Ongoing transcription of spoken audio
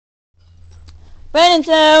Brandon's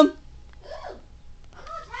home. Ooh, I'm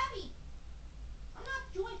not happy. I'm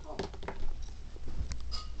not joyful.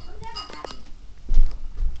 I'm never happy.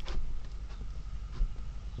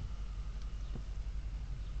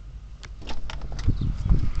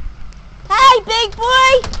 Hi, big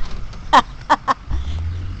boy.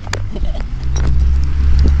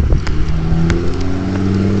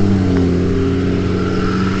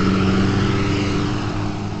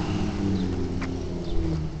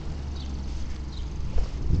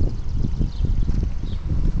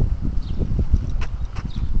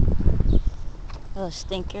 Oh,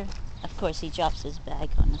 stinker. Of course, he drops his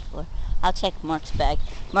bag on the floor. I'll check Mark's bag.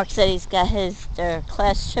 Mark said he's got their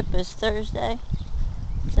class trip is Thursday,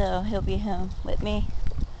 so he'll be home with me.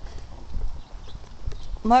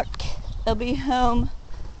 Mark will be home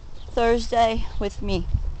Thursday with me.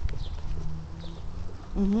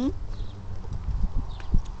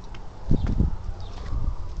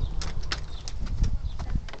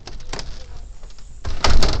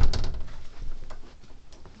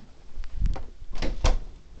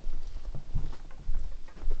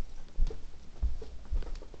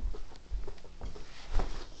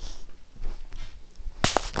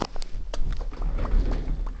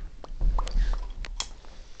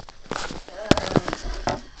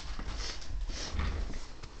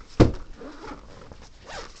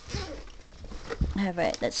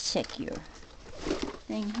 Alright, let's check your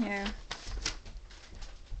thing here.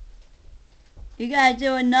 You gotta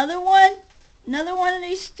do another one? Another one of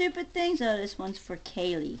these stupid things? Oh, this one's for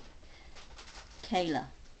Kayla.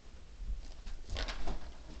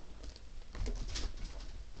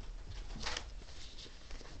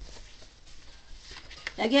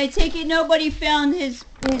 Okay, I take it nobody found his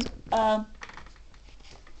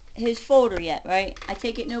folder yet, right? I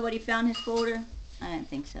take it nobody found his folder? I don't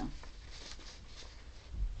think so.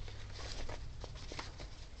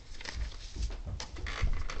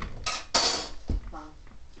 Mom,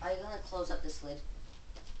 are you gonna close up this lid?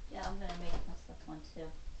 Yeah, I'm gonna make myself one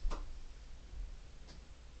too.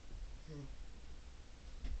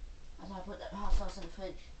 I'm gonna put that hot sauce in the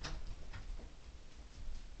fridge.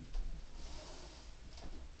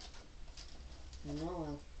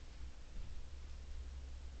 No.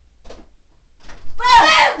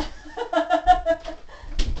 I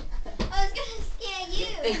I was gonna scare you.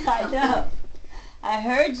 I know. I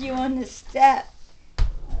heard you on the step. I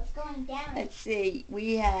was going down. Let's see.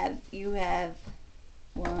 You have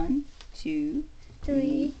 1, 2,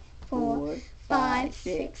 3, 4, 5,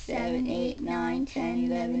 6, 7, 8, 9, 10,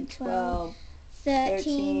 11, 12,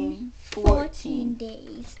 13, 14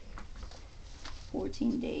 days.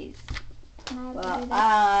 14 days. Well,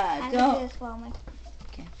 Don't.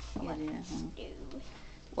 Okay.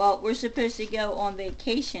 Well, we're supposed to go on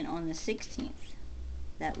vacation on the 16th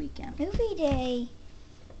that weekend. Movie day.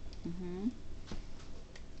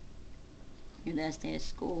 Your last day of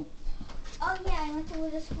school. Oh yeah, I went to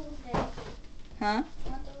Widow school today. Huh? I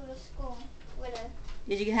went to Widow school.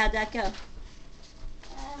 How'd that go?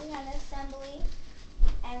 We had an assembly,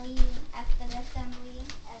 and after the assembly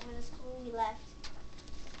at Widow school, we left.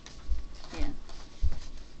 Yeah.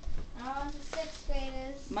 I was the 6th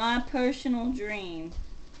graders. My personal dream.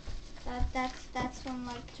 That's from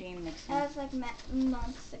Dream mixing. that was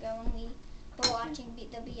months ago when we were watching the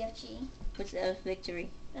BFG. What's the victory?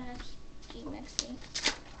 That's G mixing.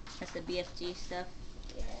 That's the BFG stuff.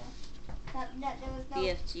 Yeah. There was no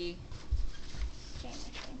BFG. G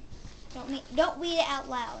mixing. Don't read it out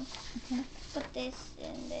loud. Okay. Put this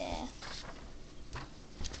in there.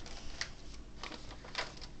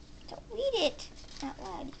 Don't read it out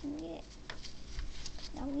loud. You can read it.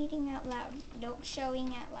 No reading out loud. Don't showing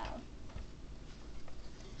out loud.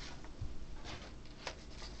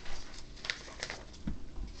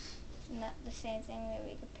 Not the same thing where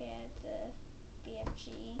we compared the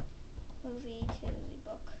BFG movie to the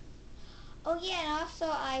book. Oh yeah, and also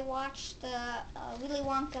I watched the Willy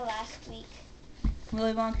Wonka last week.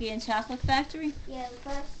 Willy Wonka and Chocolate Factory? Yeah,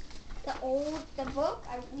 the book.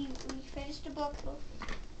 We finished the book.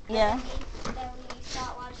 Yeah. Then we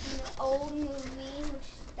start watching the old movie, which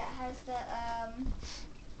has the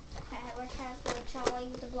Charlie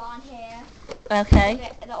with the blonde hair.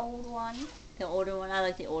 Okay. The old one. The older one. I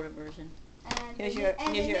like the older version. And Here's the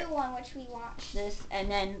new one, which we watched. This, and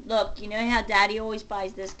then look, you know how Daddy always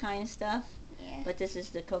buys this kind of stuff? Yeah. But this is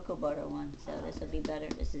the cocoa butter one, so this will be better.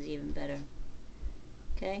 This is even better.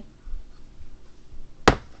 Okay?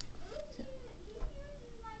 So.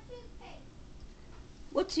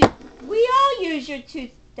 What tooth? We all use your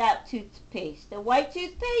toothpaste. The white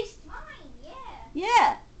toothpaste? Mine, yeah.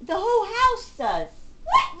 Yeah. The whole house does.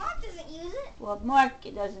 What? Mark doesn't use it. Well, Mark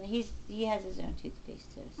doesn't. He has his own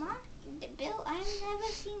toothpaste too. So. Mark, Bill, I've never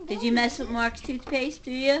seen Bill. Did you mess with Mark's toothpaste?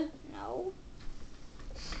 Do you? No.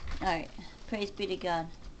 All right. Praise be to God.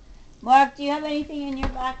 Mark, do you have anything in your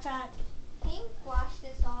backpack? Can you wash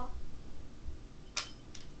this off?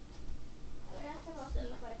 That's supposed to be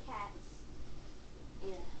for the cats.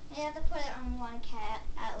 Yeah. You have to put it on one cat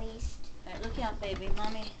at least. All right, look out, baby.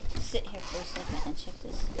 Mommy, sit here for a second and check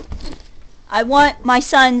this. I want my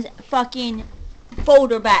son's fucking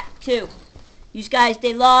folder back, too. You guys,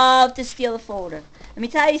 they love to steal a folder. Let me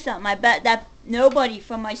tell you something. I bet that nobody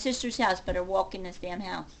from my sister's house better walk in this damn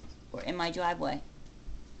house or in my driveway.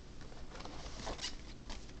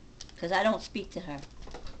 Because I don't speak to her.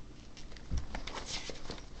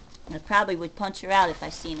 I probably would punch her out if I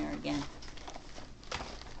seen her again.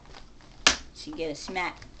 She'd get a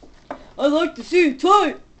smack. I'd like to see you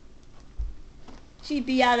tight. She'd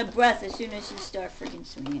be out of breath as soon as she start freaking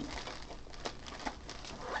swinging.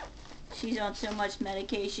 She's on so much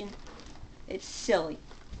medication, it's silly.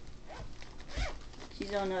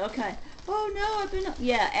 She's on the, okay. Oh no, I've been,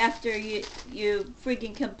 yeah, after you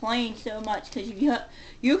freaking complained so much because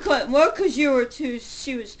you couldn't work because she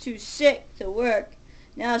was too sick to work.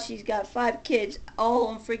 Now she's got 5 kids, all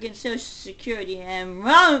on freaking Social Security and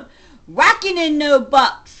racking in no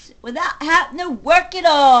bucks without having to work at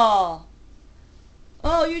all.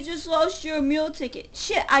 Oh, you just lost your meal ticket.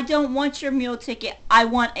 Shit, I don't want your meal ticket. I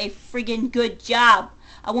want a friggin' good job.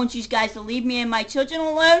 I want you guys to leave me and my children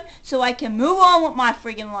alone so I can move on with my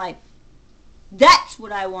friggin' life. That's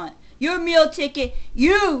what I want. Your meal ticket,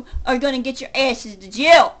 you are going to get your asses to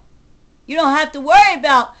jail. You don't have to worry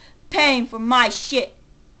about paying for my shit.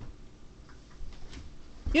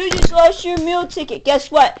 You just lost your meal ticket. Guess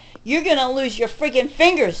what? You're going to lose your friggin'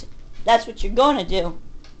 fingers. That's what you're going to do.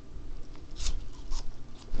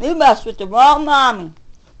 You messed with the wrong mommy.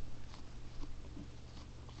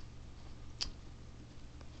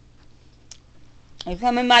 You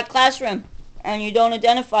come in my classroom and you don't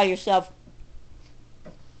identify yourself.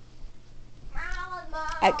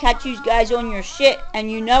 I catch you guys on your shit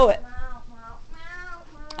and you know it.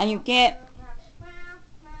 And you can't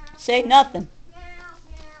say nothing.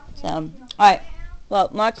 So, alright. Well,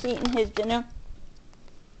 Mark's eating his dinner.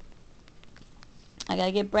 I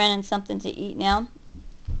gotta get Brandon something to eat now.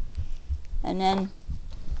 And then,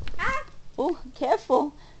 oh,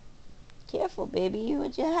 careful. Careful, baby.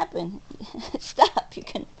 What'd you happen? Stop. You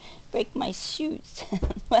can break my shoes.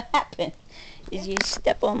 What happened? Did you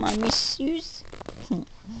step on mommy's shoes?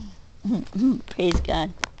 Praise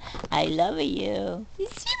God. I love you. You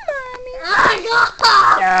see, mommy?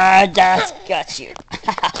 Ah, that's got you.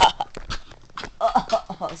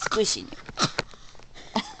 Oh, squishing you.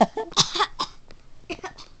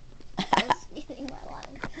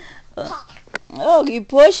 Oh, you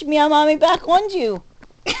pushed me on mommy back, won't you?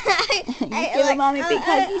 You give mommy big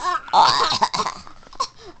huggies.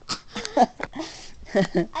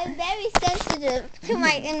 I'm very sensitive to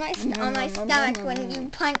on my stomach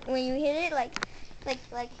when you hit it like a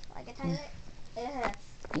tiger. It hurts.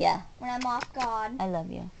 Yeah. When I'm off guard. I love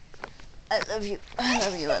you. I love you. I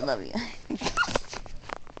love you. I love you.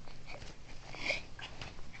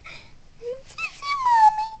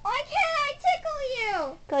 Why can't I tickle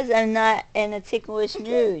you? Because I'm not in a ticklish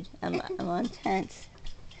mood. I'm on tense.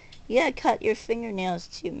 You gotta cut your fingernails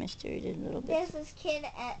too, mister. A little bit. There's this kid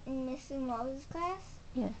in Miss Umo's class.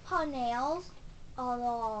 Yeah. Her nails are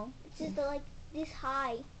long. It's just like this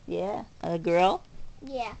high. Yeah. A girl?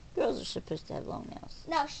 Yeah. Girls are supposed to have long nails.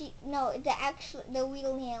 No, the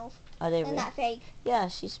real nails. Are they and real? not fake. Yeah,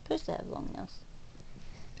 she's supposed to have long nails.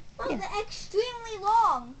 Oh, Yeah. they're extremely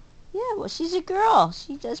long. Yeah, well, she's a girl.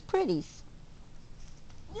 She does pretties.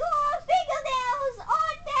 Your fingernails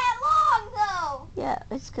aren't that long, though. Yeah,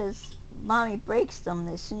 it's because mommy breaks them.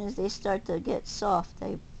 As soon as they start to get soft,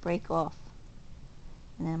 they break off.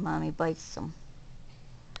 And then mommy bites them.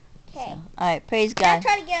 Okay. So, alright, praise I'm God.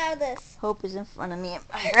 trying to get out of this. Hope is in front of me.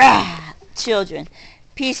 Children,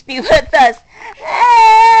 peace be with us.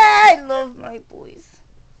 I love my boys.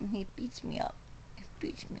 He beats me up. He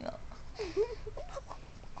beats me up.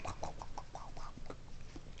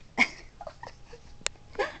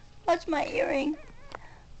 What's my earring?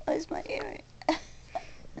 What's my earring?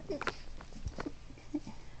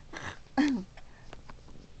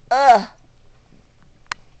 Ugh.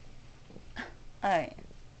 Alright.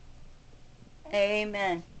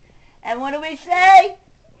 Amen. And what do we say?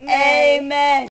 Amen.